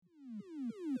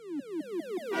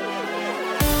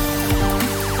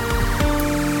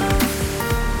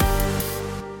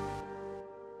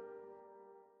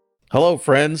Hello,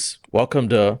 friends. Welcome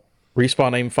to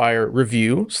Respawn Aimfire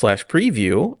review slash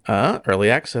preview. Early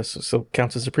access, so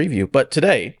counts as a preview. But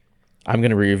today, I'm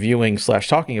going to be reviewing slash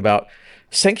talking about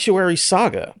Sanctuary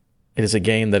Saga. It is a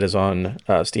game that is on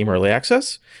Steam Early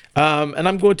Access. And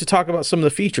I'm going to talk about some of the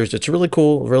features. It's really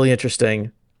cool, really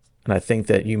interesting, and I think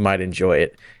that you might enjoy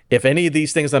it. If any of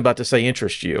these things I'm about to say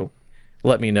interest you,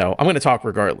 let me know. I'm going to talk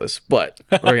regardless, but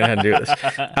we're going to do this.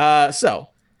 So,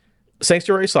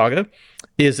 Sanctuary Saga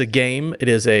is a game. It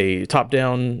is a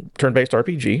top-down turn-based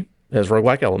RPG. It has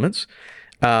roguelike elements.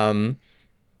 And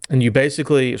you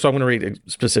basically... So I'm going to read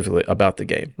specifically about the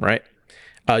game, right?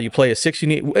 You play a 6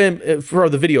 unique... And for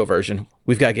the video version,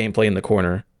 we've got gameplay in the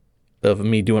corner of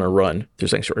me doing a run through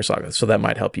Sanctuary Saga. So that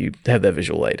might help you have that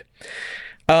visual aid.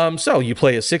 So you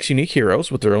play as 6 unique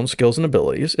heroes with their own skills and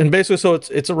abilities. And basically, so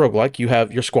it's a roguelike. You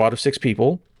have your squad of 6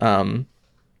 people.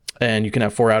 And you can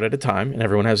have 4 out at a time, and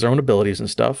everyone has their own abilities and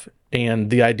stuff.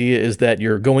 And the idea is that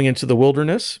you're going into the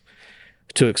wilderness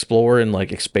to explore and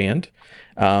expand.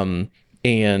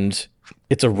 And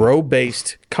it's a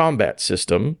row-based combat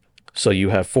system. So you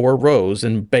have 4 rows,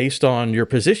 and based on your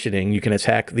positioning, you can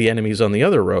attack the enemies on the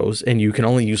other rows, and you can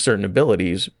only use certain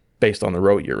abilities based on the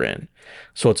row you're in.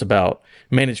 So it's about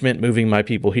management, moving my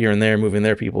people here and there, moving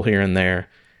their people here and there,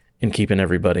 and keeping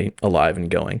everybody alive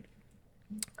and going.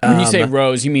 When you say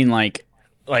rows, you mean like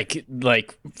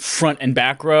front and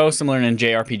back row, similar in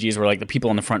JRPGs where the people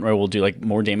on the front row will do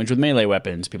more damage with melee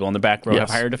weapons, people on the back row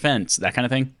have higher defense, that kind of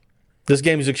thing. This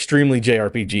game is extremely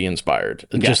JRPG inspired.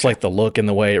 Gotcha. Just like the look and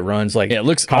the way it runs. It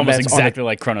looks almost exactly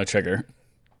like Chrono Trigger.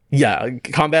 Yeah,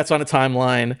 combat's on a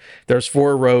timeline. There's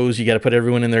 4 rows. You got to put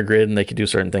everyone in their grid, and they can do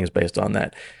certain things based on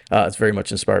that. It's very much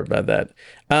inspired by that.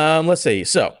 Let's see.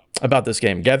 So, about this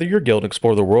game. Gather your guild and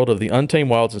explore the world of the Untamed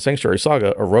Wilds and Sanctuary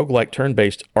Saga, a roguelike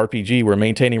turn-based RPG where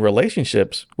maintaining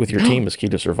relationships with your team is key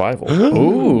to survival.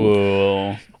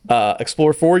 Ooh.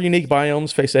 Explore 4 unique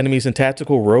biomes, face enemies in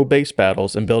tactical row-based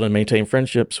battles, and build and maintain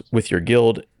friendships with your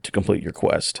guild to complete your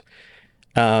quest.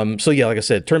 So yeah, like I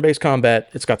said, turn-based combat.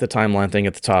 It's got the timeline thing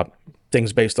at the top,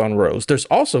 things based on rows. There's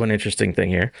also an interesting thing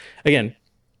here. Again,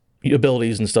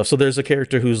 abilities and stuff. So there's a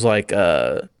character who's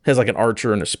has an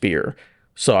archer and a spear.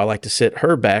 So I like to sit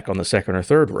her back on the second or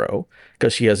third row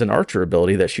because she has an archer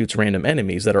ability that shoots random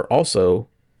enemies that are also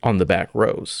on the back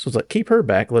rows. So it's keep her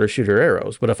back, let her shoot her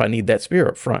arrows. But if I need that spear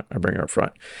up front, I bring her up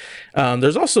front.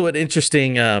 There's also an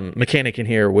interesting mechanic in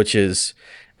here, which is,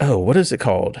 what is it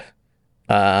called?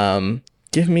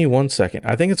 Give me 1 second.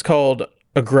 I think it's called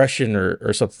aggression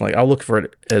or something I'll look for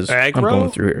it as aggro? I'm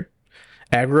going through here.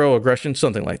 Aggro, aggression,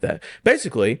 something like that.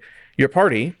 Basically, your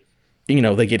party,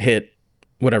 they get hit,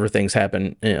 whatever things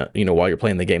happen, while you're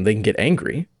playing the game, they can get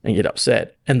angry and get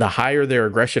upset. And the higher their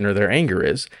aggression or their anger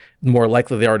is, the more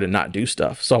likely they are to not do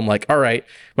stuff. So I'm all right,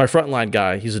 my frontline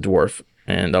guy, he's a dwarf.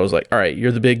 And I was all right,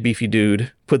 you're the big beefy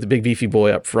dude, put the big beefy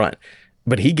boy up front.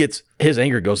 But his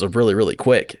anger goes up really, really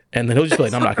quick. And then he'll just be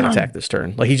I'm not going to attack this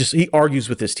turn. He argues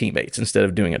with his teammates instead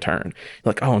of doing a turn.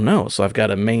 Oh no, so I've got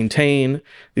to maintain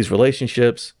these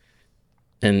relationships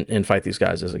and fight these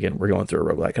guys as, again, we're going through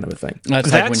a roguelike kind of a thing.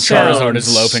 That's like when Charizard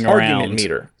is loping around. Argument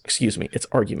meter. Excuse me, it's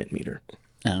argument meter.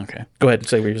 Oh, okay. Go ahead and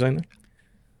say what you're saying there.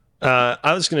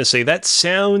 I was going to say, that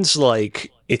sounds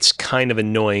like it's kind of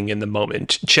annoying in the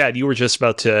moment. Chad, you were just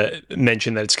about to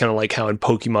mention that it's kind of like how in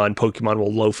Pokemon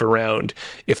will loaf around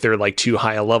if they're too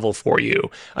high a level for you.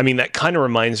 I mean, that kind of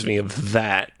reminds me of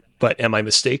that, but am I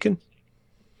mistaken?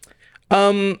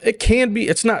 It can be.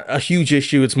 It's not a huge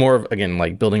issue. It's more of, again,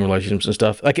 building relationships and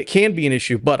stuff. It can be an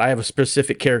issue, but I have a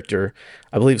specific character,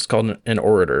 I believe it's called an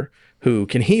Orator, who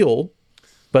can heal,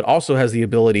 but also has the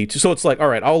ability to, so it's all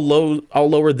right, I'll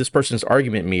lower this person's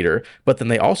argument meter, but then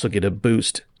they also get a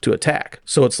boost to attack.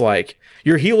 So it's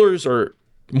your healers are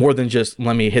more than just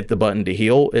let me hit the button to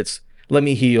heal. It's let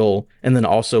me heal and then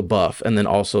also buff and then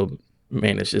also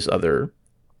manage this other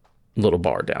little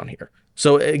bar down here.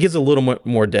 So it gives a little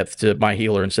more depth to my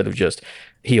healer instead of just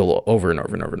heal over and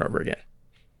over and over and over again.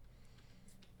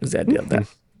 Is that deal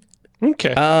that?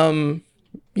 Okay.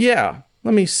 Yeah,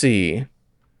 let me see.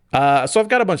 So I've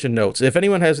got a bunch of notes. If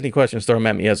anyone has any questions, throw them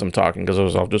at me as I'm talking,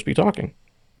 because I'll just be talking.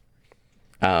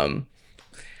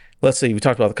 Let's see. We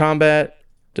talked about the combat.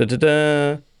 These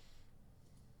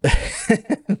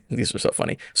are so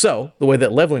funny. So the way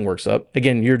that leveling works up,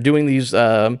 again, you're doing these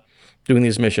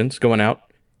missions, going out,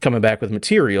 coming back with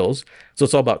materials. So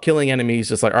it's all about killing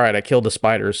enemies. It's all right, I killed a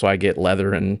spider, so I get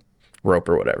leather and rope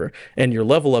or whatever. And your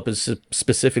level up is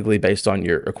specifically based on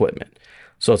your equipment.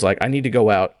 So it's I need to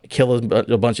go out, kill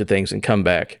a bunch of things, and come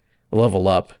back, level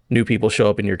up. New people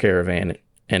show up in your caravan,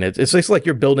 and it's just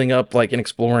you're building up and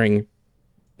exploring,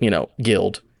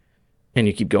 guild and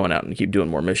you keep going out and you keep doing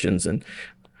more missions and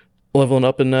leveling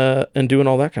up and doing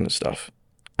all that kind of stuff.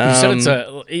 You said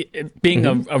it's being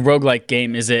a roguelike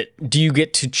game. Do you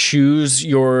get to choose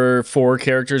your 4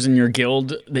 characters in your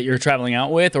guild that you're traveling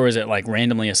out with, or is it like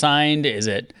randomly assigned? Is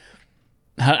it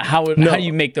how do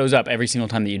you make those up every single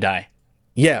time that you die?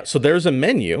 Yeah, so there's a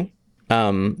menu.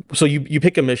 So you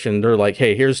pick a mission. They're like,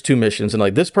 hey, here's 2 missions, and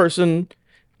like this person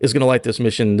is gonna like this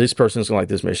mission. This person is gonna like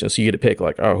this mission. So you get to pick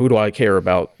like, oh, who do I care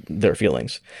about their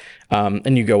feelings?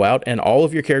 And you go out, and all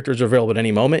of your characters are available at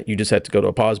any moment. You just have to go to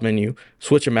a pause menu,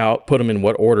 switch them out, put them in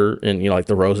what order, and like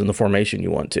the rows in the formation you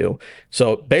want to.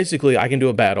 So basically, I can do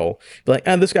a battle, be like,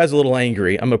 this guy's a little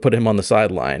angry. I'm gonna put him on the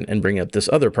sideline and bring up this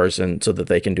other person so that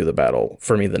they can do the battle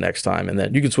for me the next time. And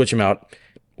then you can switch them out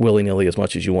willy-nilly as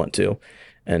much as you want to,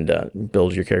 and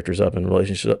build your characters up in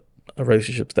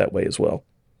relationships that way as well.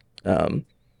 Yeah,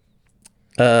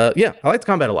 I like the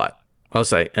combat a lot. I'll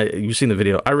say, you've seen the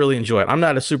video. I really enjoy it. I'm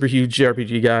not a super huge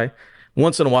JRPG guy.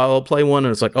 Once in a while, I'll play one,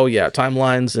 and it's like, oh yeah,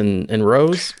 timelines and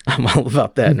rows. I'm all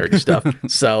about that nerdy stuff.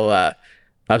 So I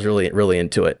was really, really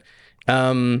into it.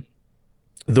 The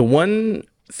one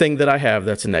thing that I have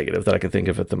that's a negative that I can think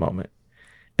of at the moment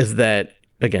is that,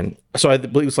 again, so I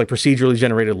believe it's like procedurally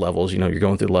generated levels. You're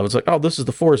going through the levels, like, oh, this is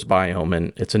the forest biome,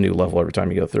 and it's a new level every time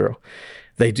you go through.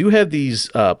 They do have these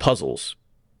puzzles,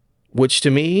 which to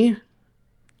me,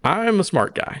 I'm a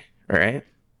smart guy, all right?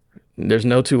 There's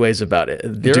no 2 ways about it.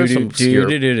 There are some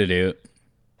obscure...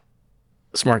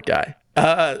 Smart guy.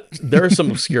 There are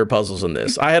some obscure puzzles in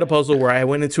this. I had a puzzle where I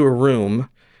went into a room.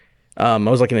 I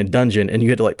was like in a dungeon, and you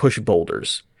had to like push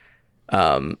boulders.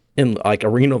 In like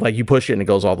arena, like you push it and it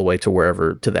goes all the way to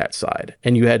wherever, to that side.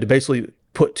 And you had to basically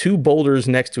put 2 boulders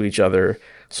next to each other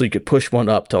so you could push one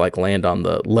up to like land on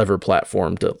the lever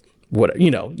platform to... What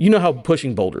you know how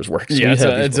pushing boulders works. Yeah,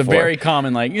 it's a very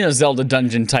common Zelda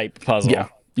dungeon type puzzle.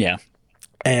 Yeah.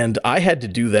 And I had to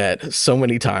do that so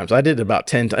many times. I did it about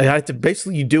 10 times. I had to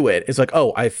basically you do it. It's like,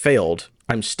 oh, I failed.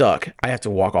 I'm stuck. I have to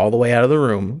walk all the way out of the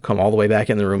room, come all the way back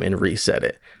in the room, and reset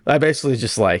it. I basically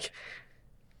just like,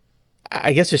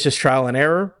 I guess it's just trial and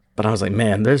error. But I was like,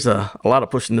 man, there's a lot of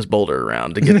pushing this boulder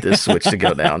around to get this switch to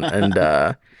go down.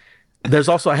 And there's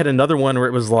also I had another one where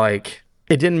it was like.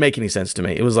 It didn't make any sense to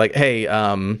me. It was like, hey,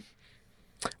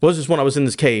 was this one I was in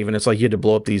this cave, and it's like you had to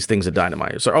blow up these things of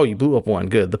dynamite. So, oh, you blew up one.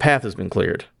 Good. The path has been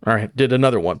cleared. All right. Did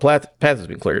another one. Path has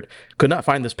been cleared. Could not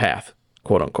find this path,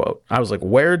 quote unquote. I was like,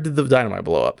 where did the dynamite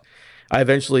blow up? I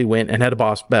eventually went and had a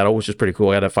boss battle, which is pretty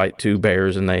cool. I had to fight 2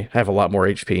 bears, and they have a lot more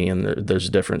HP, and there's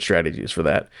different strategies for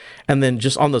that. And then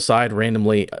just on the side,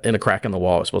 randomly, in a crack in the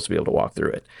wall, I was supposed to be able to walk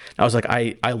through it. I was like,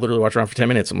 I literally watched around for 10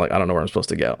 minutes. I'm like, I don't know where I'm supposed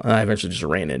to go. And I eventually just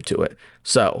ran into it.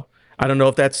 So I don't know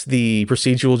if that's the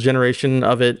procedural generation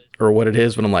of it or what it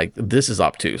is, but I'm like, this is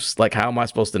obtuse. Like, how am I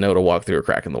supposed to know to walk through a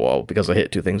crack in the wall because I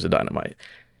hit 2 things of dynamite?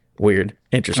 Weird.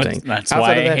 Interesting. That's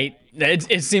why I hate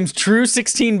it. It seems true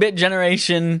 16-bit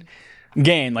generation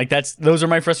game. Like those are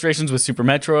my frustrations with Super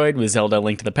Metroid, with Zelda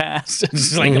Link to the Past. It's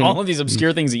just like all of these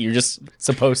obscure things that you're just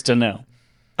supposed to know.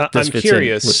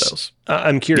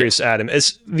 I'm curious. Adam,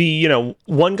 as the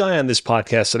one guy on this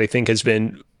podcast that I think has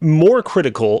been more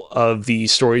critical of the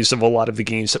stories of a lot of the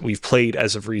games that we've played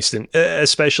as of recent,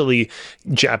 especially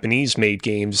Japanese-made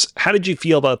games. How did you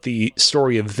feel about the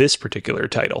story of this particular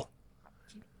title?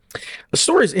 The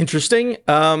story is interesting.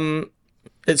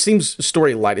 It seems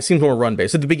story light. It seems more run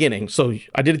based at the beginning. So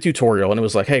I did a tutorial and it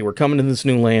was like, hey, we're coming to this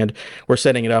new land. We're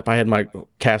setting it up. I had my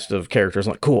cast of characters.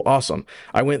 I'm like, cool, awesome.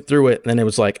 I went through it and then it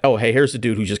was like, oh, hey, here's the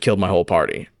dude who just killed my whole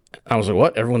party. I was like,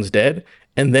 what? Everyone's dead?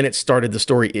 And then it started the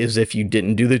story as if you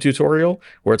didn't do the tutorial,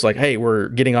 where it's like, hey, we're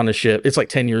getting on a ship. It's like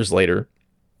 10 years later.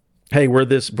 Hey, we're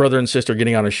this brother and sister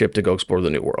getting on a ship to go explore the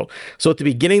new world. So at the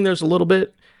beginning, there's a little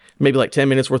bit, maybe like 10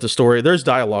 minutes worth of story. There's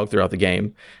dialogue throughout the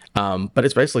game. But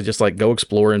it's basically just like go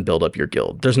explore and build up your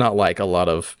guild. There's not like a lot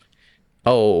of,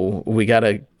 oh, we got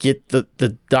to get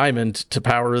the diamond to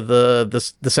power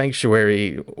the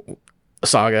Sanctuary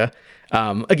saga.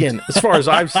 Again, as far as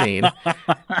I've seen,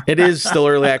 it is still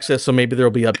early access, so maybe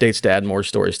there'll be updates to add more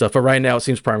story stuff. But right now, it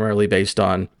seems primarily based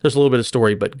on, there's a little bit of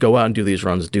story, but go out and do these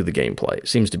runs, do the gameplay. It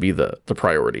seems to be the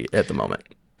priority at the moment.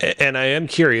 And I am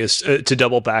curious to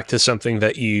double back to something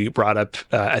that you brought up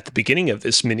at the beginning of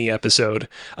this mini episode.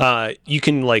 You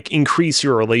can like increase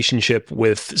your relationship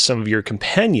with some of your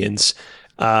companions.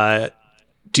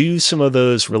 Do some of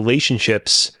those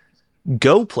relationships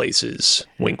go places?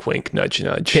 Wink, wink, nudge,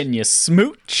 nudge. Can you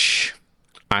smooch?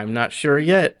 I'm not sure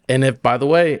yet. And if, by the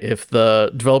way, if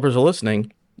the developers are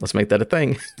listening, let's make that a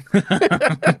thing.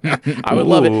 I would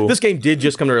love it. This game did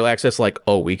just come to early access like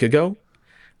a week ago.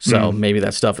 So maybe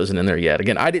that stuff isn't in there yet.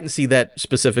 Again, I didn't see that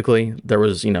specifically. There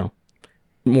was,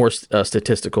 more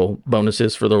statistical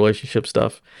bonuses for the relationship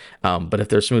stuff. But if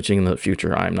they're smooching in the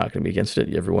future, I'm not going to be against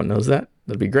it. Everyone knows that.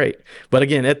 That'd be great. But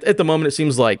again, at the moment, it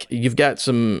seems like you've got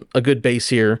a good base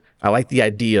here. I like the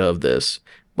idea of this,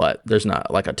 but there's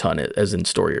not like a ton as in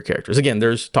story or characters. Again,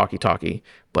 there's talkie,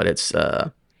 but it's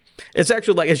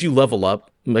actually like as you level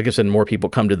up, like I said, more people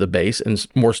come to the base and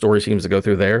more story seems to go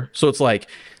through there. So it's like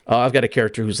I've got a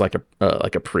character who's like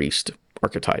a priest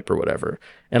archetype or whatever,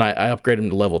 and I upgrade him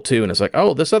to level 2, and it's like,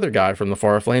 oh, this other guy from the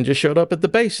far off land just showed up at the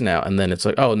base now, and then it's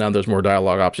like, oh, now there's more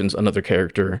dialogue options, another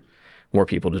character, more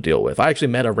people to deal with. I actually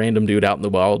met a random dude out in the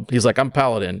wild. He's like, I'm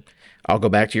paladin, I'll go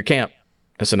back to your camp,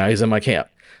 and so now he's in my camp.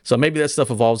 So maybe that stuff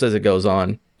evolves as it goes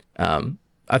on.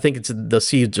 I think the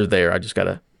seeds are there. I just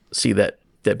gotta see that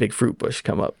big fruit bush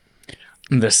come up.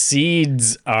 The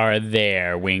seeds are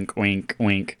there. Wink, wink,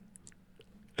 wink.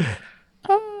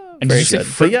 And did you say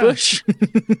fruit bush?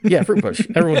 Yeah, fruit bush.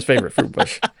 Everyone's favorite fruit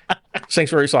bush.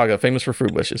 Sanctuary Saga, famous for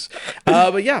fruit bushes.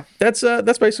 But yeah, that's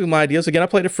basically my ideas. Again, I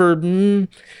played it for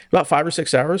about 5 or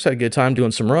 6 hours. Had a good time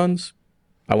doing some runs.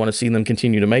 I want to see them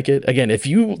continue to make it. Again, if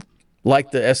you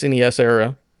like the SNES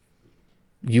era,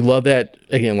 you love that.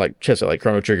 Again, like Chess, like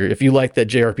Chrono Trigger. If you like that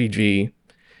JRPG,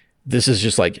 this is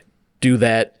just like do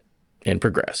that and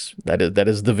progress. That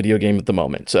is the video game at the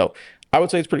moment. So I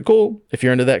would say it's pretty cool if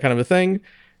you're into that kind of a thing.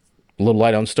 A little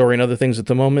light on story and other things at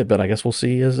the moment, but I guess we'll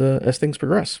see as things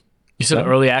progress. You said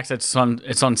early access.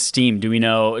 It's on Steam. Do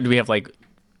we have like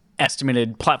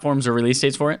estimated platforms or release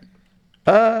dates for it?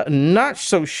 Not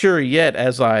so sure yet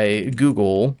as I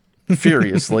Google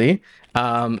furiously.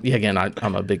 Again,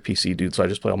 I'm a big PC dude, so I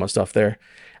just play all my stuff there.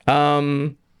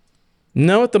 No,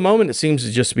 at the moment it seems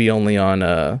to just be only on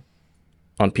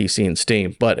PC and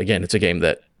Steam. But again, it's a game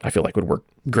that I feel like would work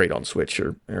great on Switch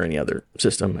or any other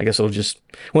system. I guess it'll just,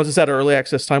 once it's at early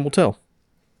access, time will tell.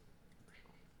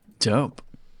 Dope.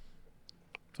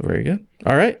 Very good.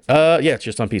 All right. Yeah, it's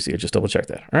just on PC. I just double checked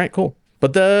that. All right, cool.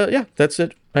 But yeah, that's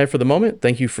it for the moment.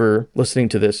 Thank you for listening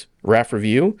to this RAF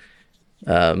review.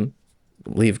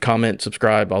 Leave, comment,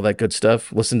 subscribe, all that good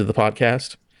stuff. Listen to the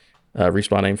podcast.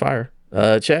 Respawn, Aim, Fire.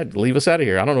 Chad, leave us out of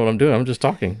here. I don't know what I'm doing. I'm just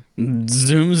talking.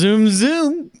 Zoom, zoom,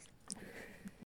 zoom.